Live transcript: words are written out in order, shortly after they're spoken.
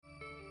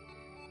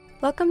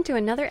Welcome to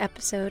another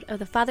episode of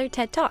the Father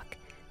Ted Talk,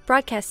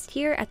 broadcast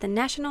here at the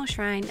National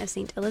Shrine of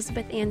St.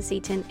 Elizabeth Ann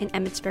Seton in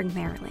Emmitsburg,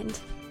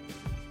 Maryland.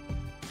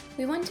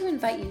 We want to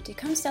invite you to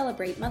come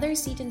celebrate Mother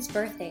Seton's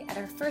birthday at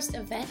our first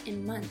event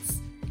in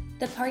months.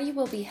 The party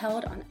will be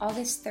held on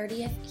August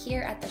 30th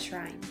here at the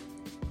shrine.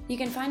 You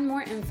can find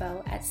more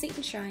info at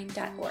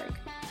setonshrine.org.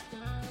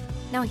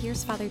 Now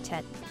here's Father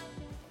Ted.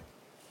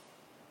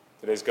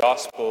 Today's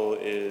gospel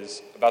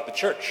is about the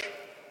church.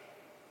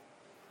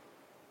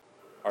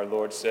 Our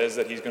Lord says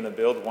that he's going to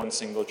build one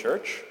single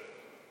church.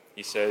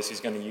 He says he's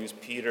going to use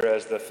Peter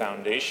as the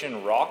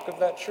foundation rock of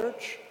that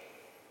church.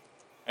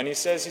 And he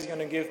says he's going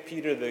to give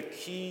Peter the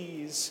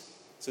keys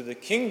to the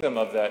kingdom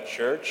of that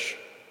church,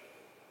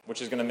 which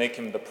is going to make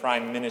him the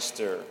prime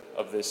minister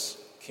of this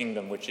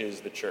kingdom, which is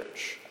the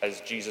church,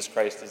 as Jesus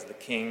Christ is the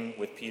king,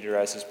 with Peter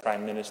as his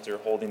prime minister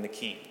holding the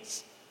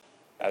keys,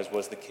 as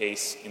was the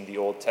case in the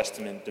Old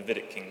Testament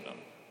Davidic kingdom.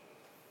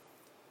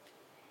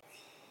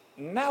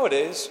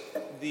 Nowadays,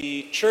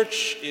 the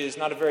church is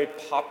not a very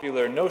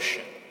popular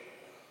notion.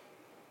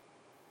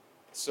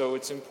 So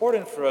it's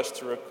important for us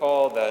to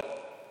recall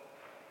that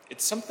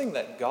it's something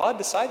that God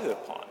decided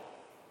upon.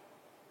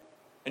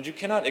 And you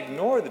cannot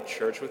ignore the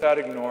church without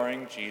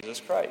ignoring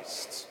Jesus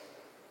Christ.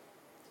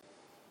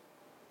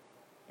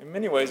 In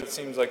many ways, it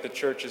seems like the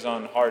church is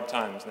on hard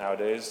times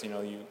nowadays.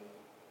 And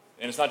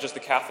it's not just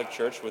the Catholic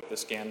Church with the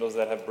scandals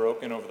that have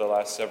broken over the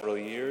last several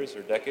years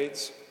or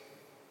decades,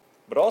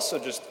 but also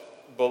just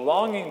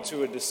belonging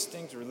to a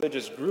distinct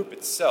religious group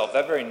itself.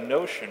 That very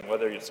notion,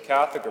 whether it's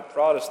Catholic or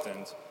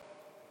Protestant,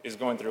 is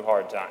going through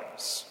hard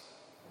times.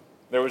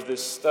 There was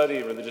this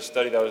religious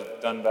study that was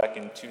done back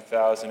in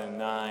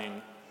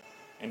 2009,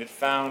 and it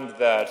found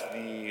that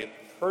the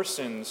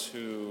persons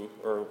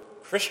or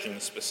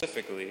Christians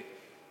specifically,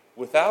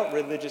 without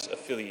religious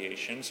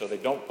affiliation, so they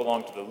don't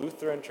belong to the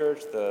Lutheran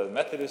Church, the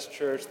Methodist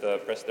Church,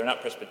 they're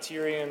not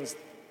Presbyterians,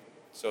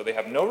 so they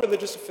have no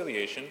religious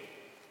affiliation,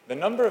 the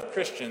number of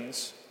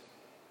Christians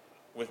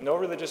with no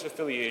religious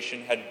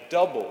affiliation had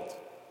doubled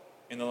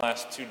in the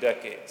last 2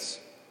 decades.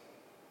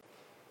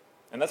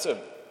 And that's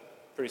a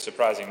pretty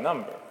surprising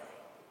number.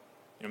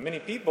 Many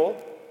people,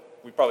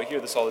 we probably hear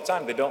this all the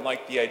time, they don't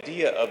like the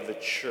idea of the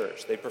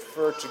church. They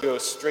prefer to go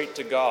straight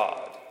to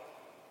God.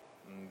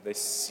 They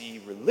see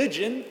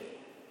religion,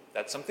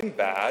 that's something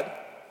bad,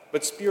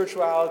 but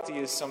spirituality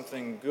is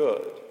something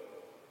good.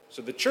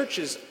 So the church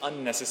is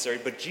unnecessary,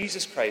 but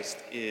Jesus Christ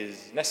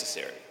is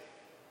necessary.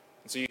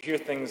 And so you hear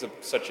things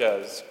such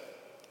as,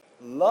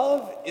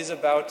 love is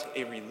about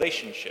a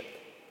relationship,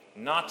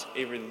 not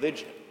a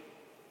religion.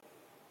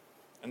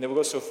 And they will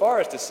go so far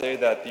as to say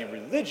that the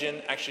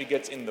religion actually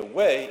gets in the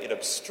way, it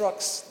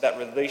obstructs that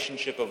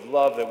relationship of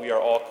love that we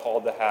are all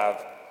called to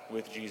have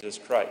with Jesus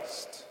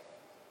Christ.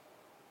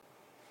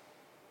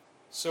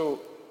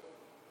 So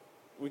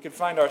we could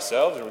find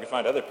ourselves, or we could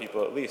find other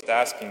people at least,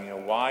 asking,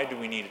 why do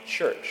we need a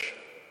church?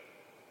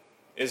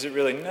 Is it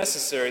really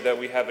necessary that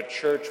we have a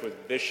church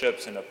with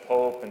bishops and a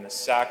pope and the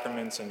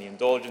sacraments and the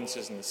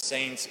indulgences and the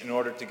saints in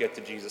order to get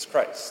to Jesus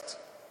Christ?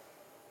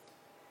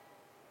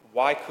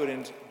 Why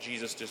couldn't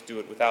Jesus just do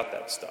it without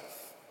that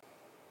stuff?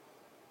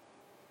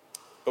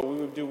 But we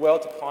would do well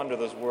to ponder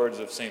those words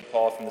of St.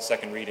 Paul from the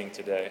second reading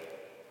today,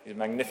 his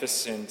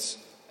magnificent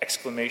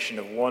exclamation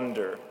of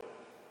wonder.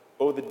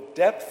 Oh, the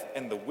depth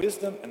and the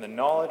wisdom and the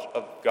knowledge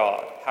of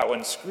God! How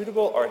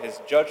inscrutable are his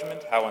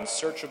judgment, how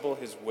unsearchable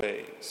his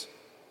ways!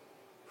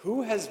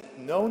 Who has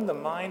known the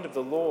mind of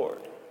the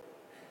Lord,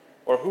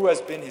 or who has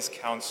been his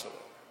counselor?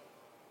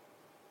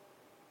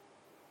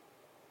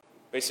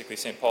 Basically,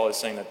 St. Paul is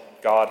saying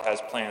that God has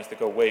plans that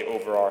go way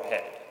over our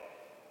head.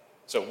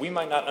 So we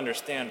might not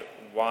understand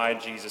why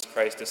Jesus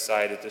Christ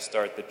decided to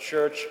start the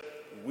church.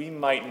 We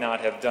might not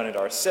have done it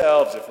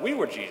ourselves if we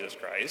were Jesus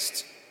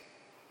Christ,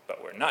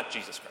 but we're not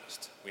Jesus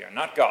Christ. We are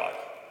not God.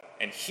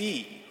 And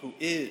he who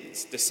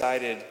is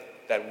decided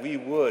that we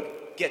would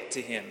get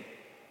to him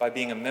by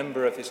being a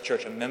member of his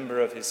church, a member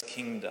of his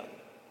kingdom.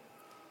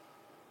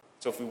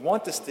 So if we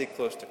want to stay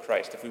close to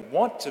Christ, if we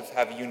want to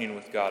have union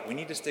with God, we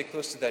need to stay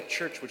close to that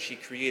church which he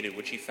created,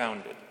 which he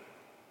founded.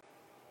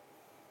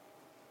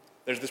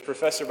 There's this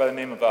professor by the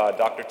name of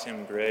Dr.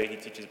 Tim Gray. He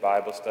teaches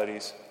Bible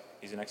studies.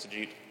 He's an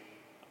exegete.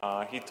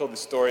 He told the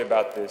story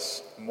about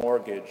this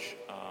mortgage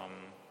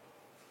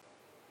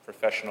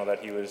professional that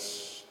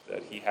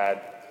he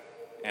had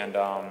and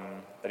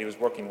that he was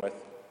working with.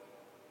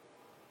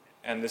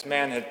 And this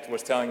man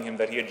was telling him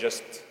that he had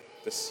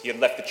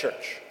left the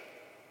church.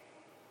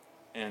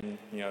 And,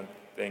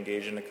 they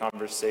engaged in a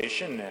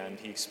conversation, and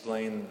he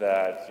explained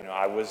that,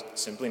 I was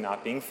simply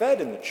not being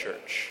fed in the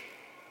church.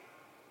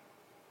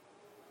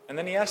 And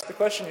then he asked the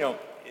question,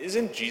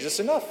 isn't Jesus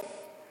enough?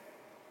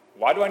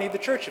 Why do I need the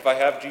church if I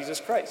have Jesus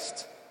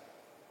Christ?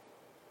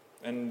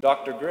 And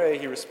Dr. Gray,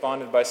 he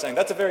responded by saying,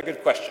 that's a very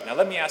good question. Now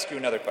let me ask you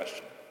another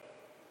question.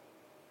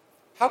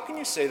 How can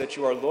you say that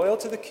you are loyal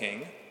to the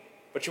king,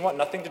 but you want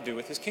nothing to do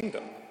with his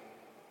kingdom?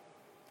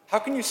 How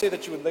can you say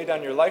that you would lay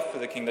down your life for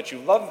the king, that you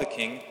love the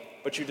king,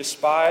 but you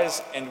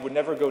despise and would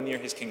never go near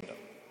his kingdom?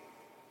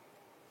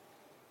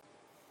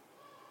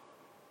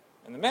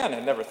 And the man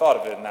had never thought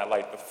of it in that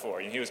light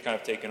before. He was kind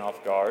of taken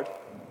off guard.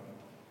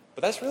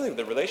 But that's really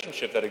the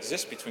relationship that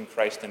exists between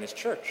Christ and his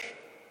church.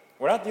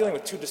 We're not dealing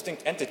with two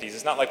distinct entities.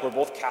 It's not like we're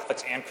both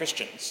Catholics and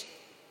Christians.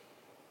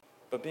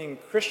 But being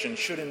Christian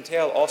should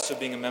entail also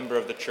being a member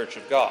of the Church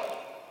of God.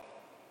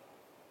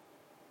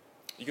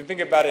 You can think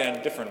about it in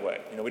a different way.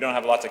 We don't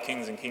have lots of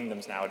kings and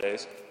kingdoms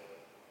nowadays.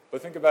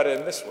 But think about it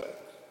in this way.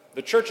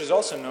 The church is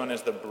also known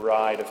as the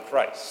bride of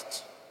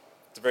Christ.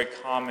 It's a very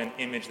common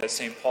image that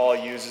St. Paul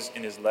uses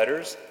in his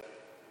letters,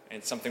 and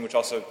it's something which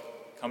also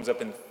comes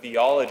up in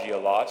theology a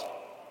lot.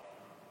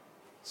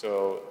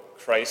 So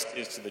Christ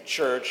is to the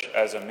church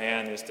as a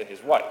man is to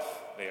his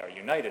wife. They are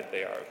united.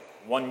 They are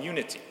one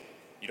unity.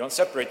 You don't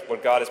separate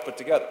what God has put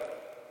together.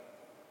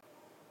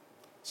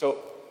 So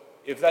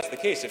if that's the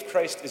case, if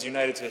Christ is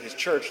united to his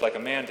church like a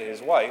man to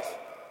his wife,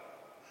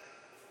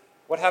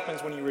 what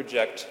happens when you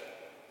reject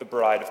the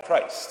bride of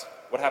Christ?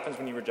 What happens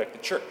when you reject the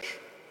church?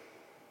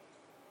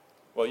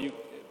 Well,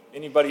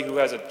 anybody who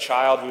has a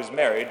child who is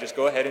married, just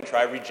go ahead and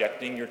try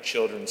rejecting your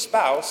children's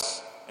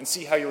spouse and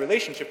see how your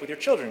relationship with your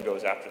children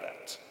goes after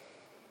that.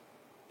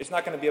 It's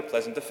not going to be a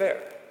pleasant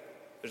affair.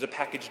 There's a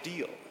package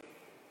deal.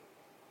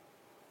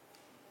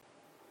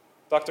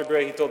 Dr.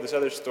 Gray, he told this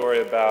other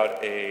story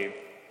about a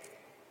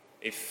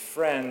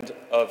friend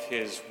of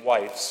his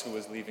wife's who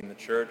was leaving the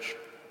church,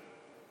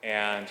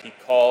 and he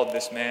called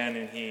this man,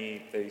 and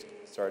they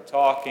started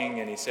talking,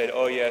 and he said,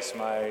 "Oh yes,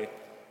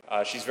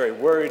 she's very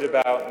worried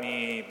about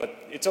me, but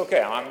it's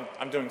okay.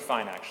 I'm doing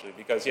fine actually,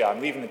 because I'm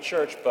leaving the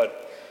church,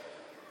 but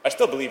I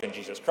still believe in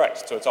Jesus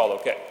Christ, so it's all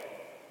okay."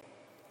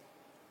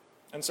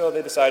 And so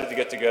they decided to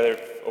get together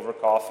over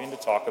coffee and to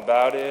talk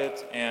about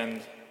it,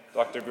 and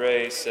Dr.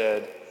 Gray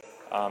said,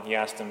 he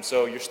asked him,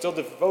 "So you're still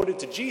devoted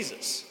to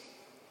Jesus?"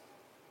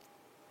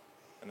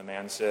 And the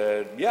man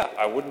said, "Yeah,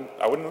 I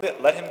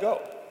wouldn't let him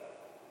go."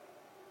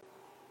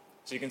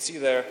 So you can see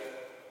there,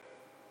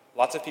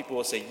 lots of people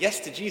will say yes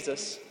to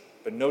Jesus,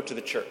 but no to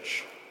the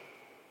church.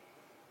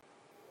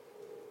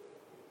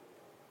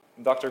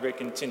 And Dr. Gray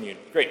continued,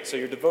 "Great, so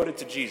you're devoted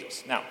to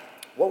Jesus. Now,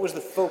 what was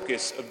the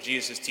focus of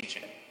Jesus'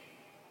 teaching?"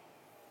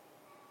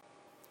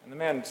 And the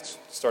man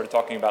started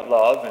talking about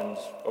love, and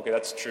okay,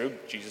 that's true.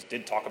 Jesus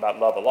did talk about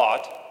love a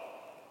lot.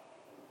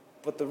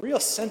 But the real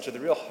center, the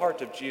real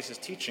heart of Jesus'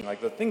 teaching, like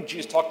the thing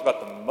Jesus talked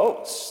about the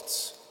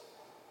most,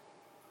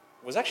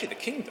 was actually the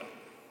kingdom.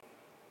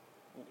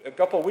 A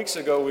couple of weeks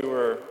ago,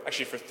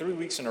 for 3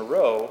 weeks in a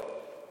row,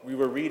 we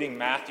were reading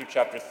Matthew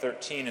chapter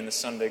 13 in the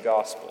Sunday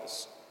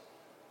Gospels.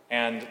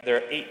 And there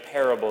are 8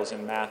 parables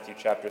in Matthew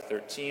chapter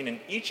 13,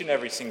 and each and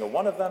every single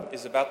one of them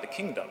is about the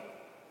kingdom.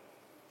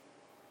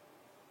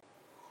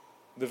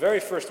 The very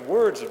first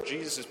words of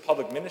Jesus'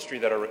 public ministry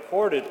that are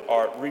recorded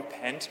are,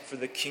 "Repent, for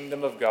the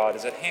kingdom of God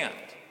is at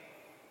hand."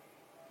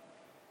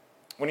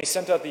 When he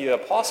sent out the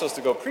apostles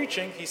to go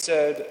preaching, he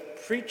said,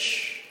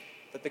 "Preach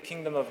that the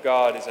kingdom of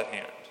God is at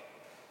hand."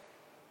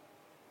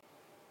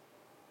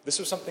 This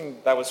was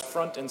something that was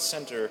front and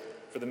center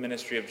for the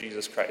ministry of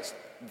Jesus Christ,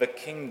 the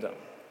kingdom.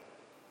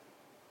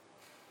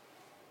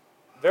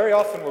 Very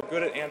often we're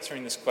good at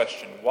answering this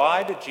question,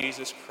 why did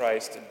Jesus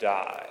Christ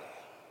die?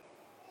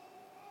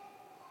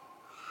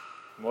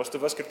 Most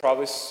of us could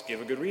probably give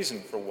a good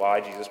reason for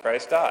why Jesus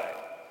Christ died.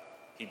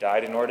 He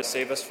died in order to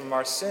save us from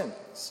our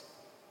sins.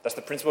 That's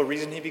the principal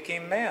reason he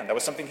became man. That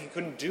was something he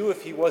couldn't do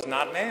if he was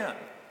not man.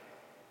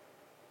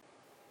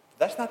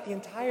 That's not the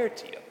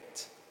entirety of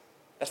it.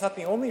 That's not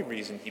the only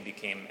reason he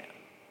became man.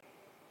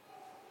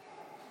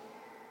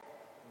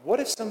 What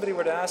if somebody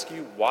were to ask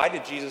you, why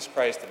did Jesus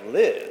Christ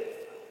live?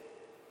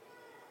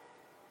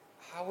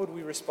 How would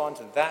we respond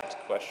to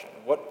that question?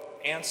 What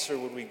answer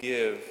would we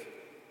give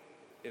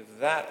if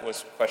that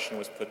question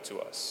was put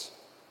to us?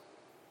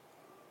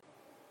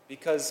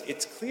 Because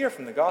it's clear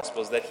from the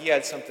Gospels that he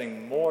had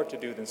something more to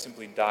do than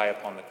simply die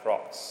upon the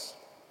cross,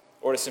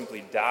 or to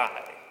simply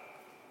die.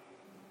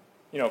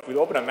 If we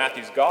open up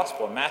Matthew's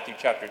Gospel, in Matthew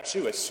chapter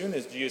 2, as soon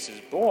as Jesus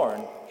is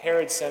born,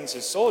 Herod sends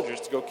his soldiers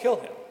to go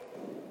kill him.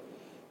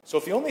 So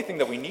if the only thing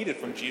that we needed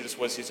from Jesus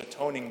was his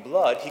atoning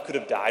blood, he could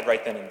have died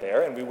right then and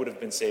there, and we would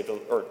have been saved,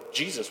 or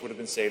Jesus would have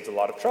been saved a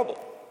lot of trouble.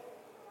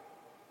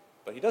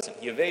 But he doesn't.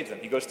 He evades them.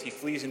 He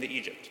flees into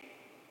Egypt.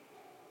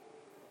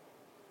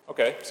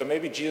 Okay, so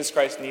maybe Jesus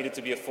Christ needed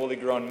to be a fully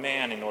grown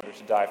man in order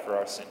to die for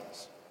our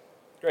sins.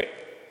 Great.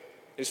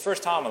 His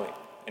first homily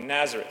in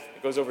Nazareth,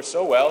 it goes over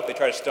so well, they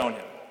try to stone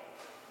him.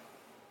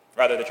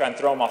 Rather, they try and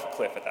throw him off a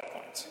cliff at that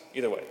point.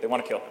 Either way, they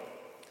want to kill him.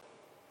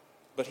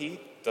 But he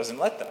doesn't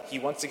let them. He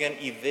once again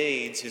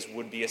evades his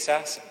would-be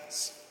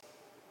assassins.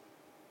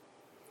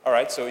 All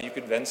right, so you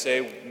could then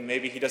say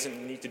maybe he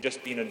doesn't need to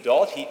just be an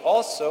adult. He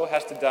also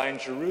has to die in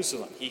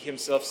Jerusalem. He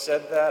himself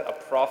said that. A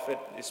prophet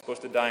is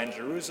supposed to die in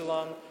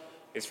Jerusalem.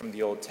 It's from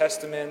the Old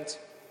Testament.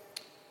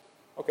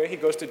 Okay, he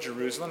goes to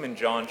Jerusalem in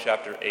John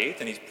chapter 8,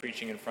 and he's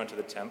preaching in front of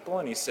the temple,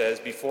 and he says,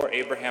 "Before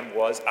Abraham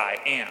was, I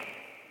am."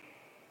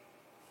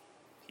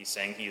 He's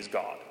saying he is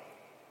God.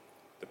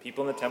 The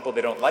people in the temple,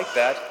 they don't like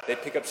that. They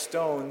pick up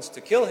stones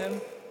to kill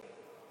him,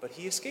 but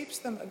he escapes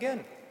them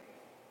again.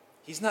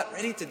 He's not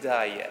ready to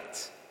die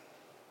yet.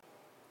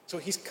 So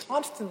he's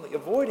constantly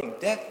avoiding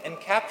death and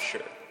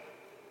capture.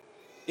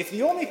 If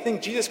the only thing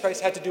Jesus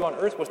Christ had to do on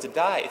earth was to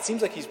die, it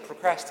seems like he's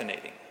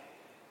procrastinating.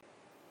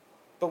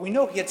 But we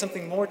know he had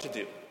something more to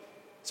do,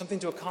 something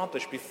to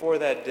accomplish before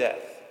that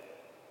death.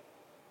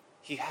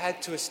 He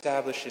had to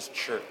establish his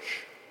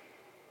church.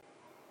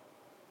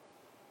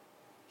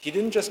 He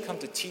didn't just come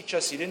to teach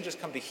us. He didn't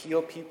just come to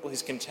heal people,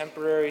 his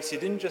contemporaries. He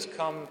didn't just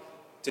come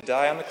to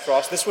die on the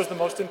cross. This was the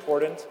most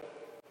important.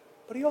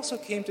 But he also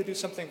came to do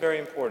something very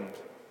important,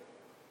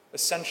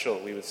 essential,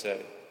 we would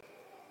say,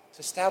 to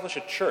establish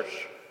a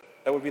church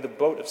that would be the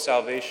boat of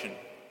salvation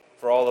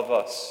for all of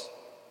us.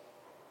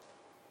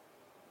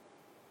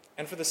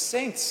 And for the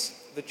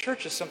saints, the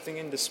church is something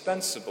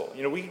indispensable.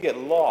 We can get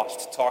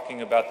lost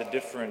talking about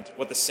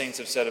what the saints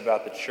have said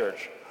about the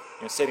church.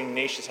 St.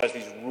 Ignatius has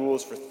these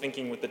rules for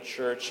thinking with the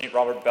church. St.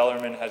 Robert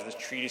Bellarmine has this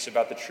treatise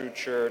about the true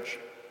church.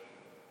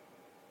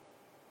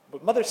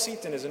 But Mother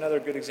Seton is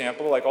another good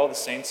example, like all the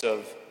saints,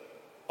 of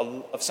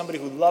somebody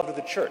who loved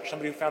the church,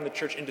 somebody who found the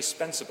church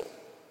indispensable.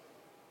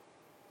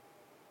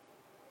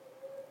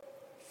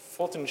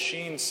 Fulton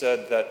Sheen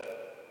said that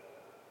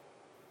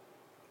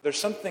there's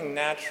something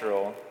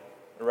natural,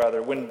 or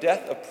rather, when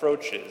death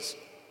approaches,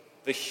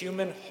 the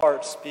human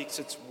heart speaks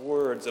its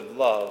words of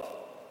love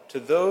to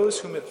those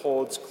whom it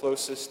holds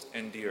closest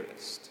and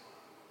dearest.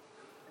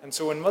 And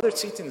so when Mother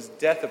Seton's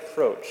death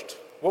approached,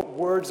 what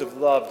words of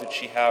love did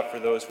she have for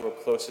those who were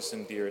closest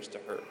and dearest to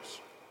hers?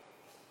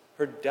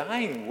 Her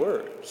dying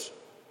words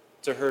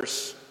to her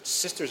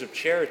sisters of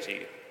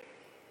charity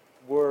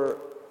were,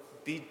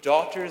 "Be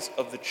daughters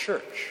of the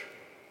church.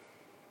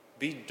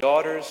 Be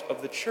daughters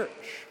of the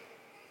church."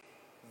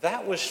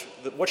 That was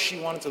what she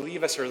wanted to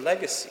leave as her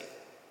legacy.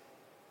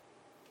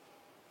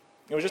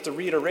 It was just a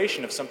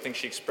reiteration of something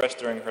she expressed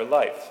during her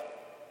life.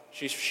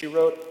 She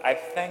wrote, "I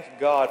thank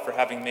God for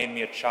having made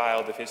me a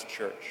child of his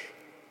church."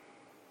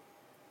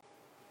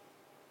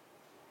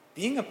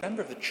 Being a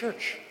member of the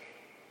church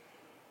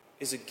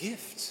is a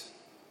gift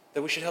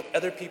that we should help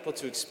other people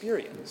to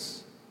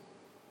experience.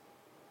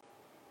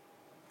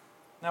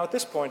 Now, at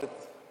this point,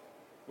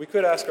 we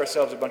could ask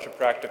ourselves a bunch of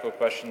practical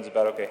questions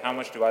about, okay, how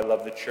much do I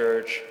love the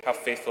church? How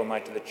faithful am I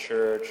to the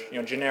church?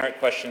 Generic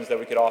questions that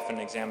we could often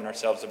examine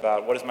ourselves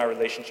about. What is my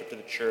relationship to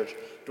the church?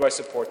 Do I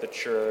support the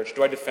church?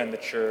 Do I defend the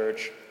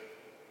church?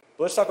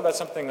 But let's talk about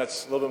something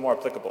that's a little bit more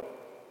applicable.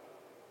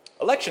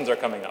 Elections are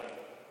coming up,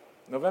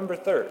 November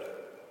 3rd.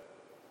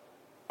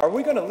 Are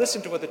we going to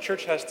listen to what the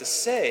church has to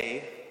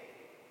say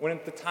when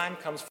the time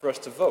comes for us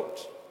to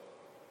vote?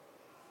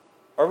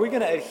 Are we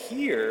going to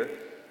adhere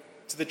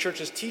to the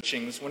church's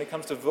teachings when it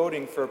comes to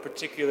voting for a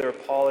particular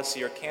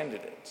policy or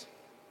candidate?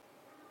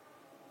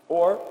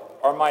 Or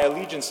are my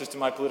allegiances to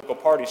my political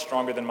party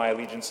stronger than my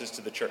allegiances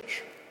to the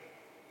church?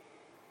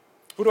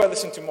 Who do I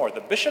listen to more,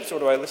 the bishops, or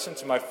do I listen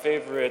to my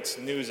favorite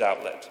news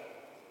outlet?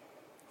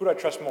 Who do I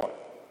trust more?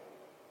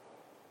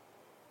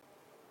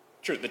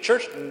 True, the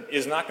church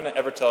is not going to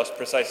ever tell us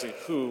precisely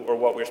who or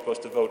what we're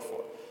supposed to vote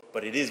for,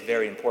 but it is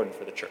very important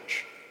for the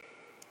church.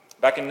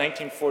 Back in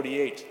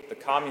 1948, the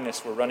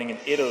communists were running in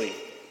Italy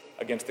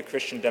against the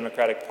Christian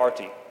Democratic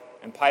Party,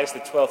 and Pius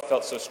XII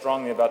felt so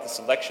strongly about this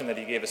election that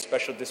he gave a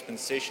special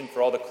dispensation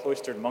for all the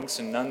cloistered monks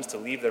and nuns to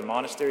leave their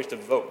monasteries to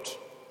vote,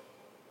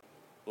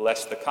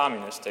 lest the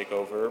communists take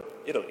over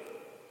Italy.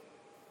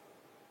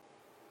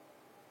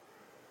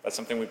 That's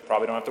something we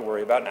probably don't have to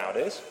worry about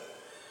nowadays.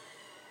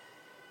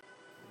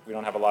 We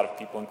don't have a lot of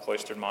people in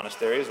cloistered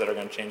monasteries that are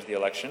going to change the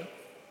election.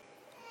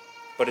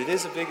 But it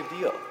is a big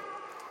deal.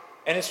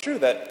 And it's true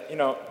that,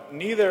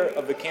 neither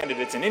of the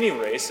candidates in any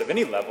race of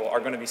any level are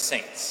going to be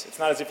saints. It's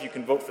not as if you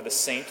can vote for the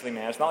saintly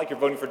man. It's not like you're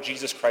voting for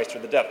Jesus Christ or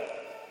the devil.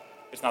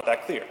 It's not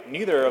that clear.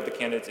 Neither of the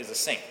candidates is a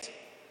saint.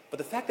 But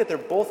the fact that they're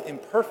both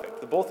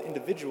imperfect, both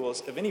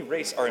individuals of any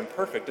race are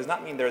imperfect, does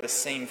not mean they're the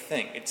same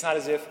thing. It's not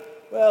as if,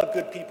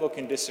 good people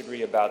can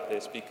disagree about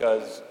this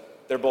because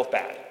they're both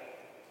bad.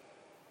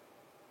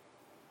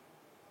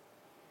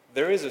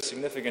 There is a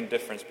significant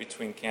difference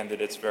between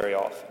candidates very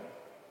often.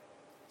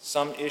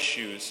 Some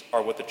issues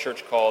are what the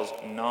church calls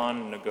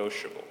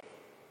non-negotiable.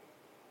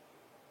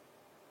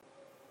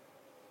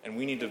 And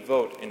we need to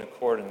vote in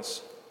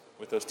accordance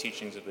with those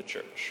teachings of the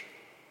church.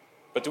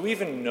 But do we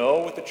even know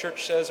what the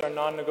church says are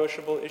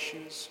non-negotiable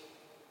issues?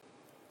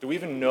 Do we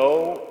even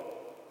know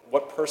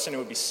what person it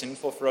would be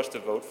sinful for us to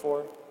vote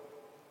for?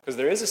 Because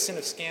there is a sin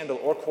of scandal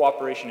or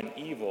cooperation in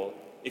evil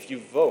if you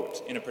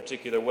vote in a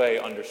particular way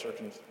under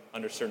certain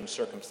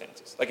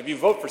circumstances. Like if you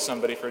vote for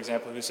somebody, for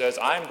example, who says,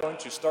 I'm going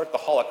to start the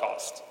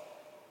Holocaust.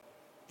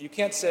 You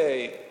can't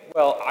say,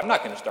 I'm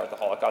not going to start the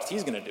Holocaust,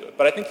 he's going to do it,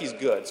 but I think he's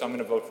good, so I'm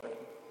going to vote for him.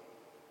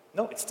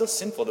 No, it's still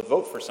sinful to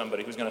vote for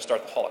somebody who's going to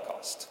start the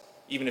Holocaust,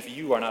 even if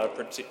you are not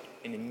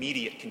an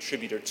immediate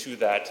contributor to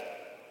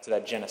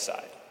that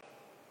genocide.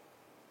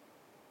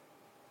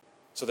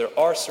 So there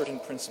are certain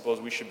principles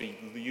we should be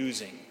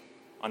using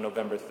on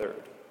November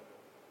 3rd.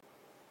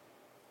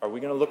 Are we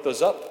going to look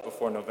those up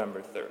before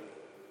November 3rd?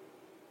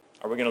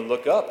 Are we going to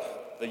look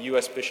up the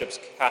U.S. Bishops'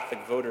 Catholic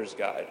Voters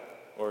Guide?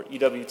 Or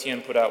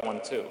EWTN put out one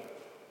too.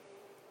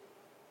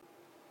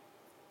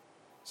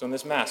 So in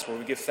this Mass, where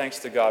we give thanks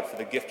to God for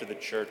the gift of the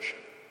church,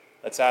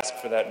 let's ask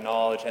for that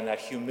knowledge and that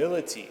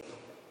humility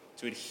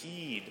to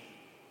heed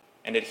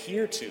and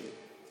adhere to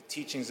the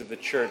teachings of the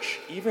church,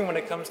 even when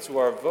it comes to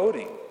our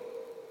voting,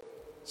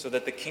 so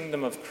that the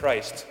kingdom of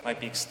Christ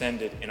might be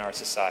extended in our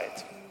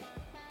society.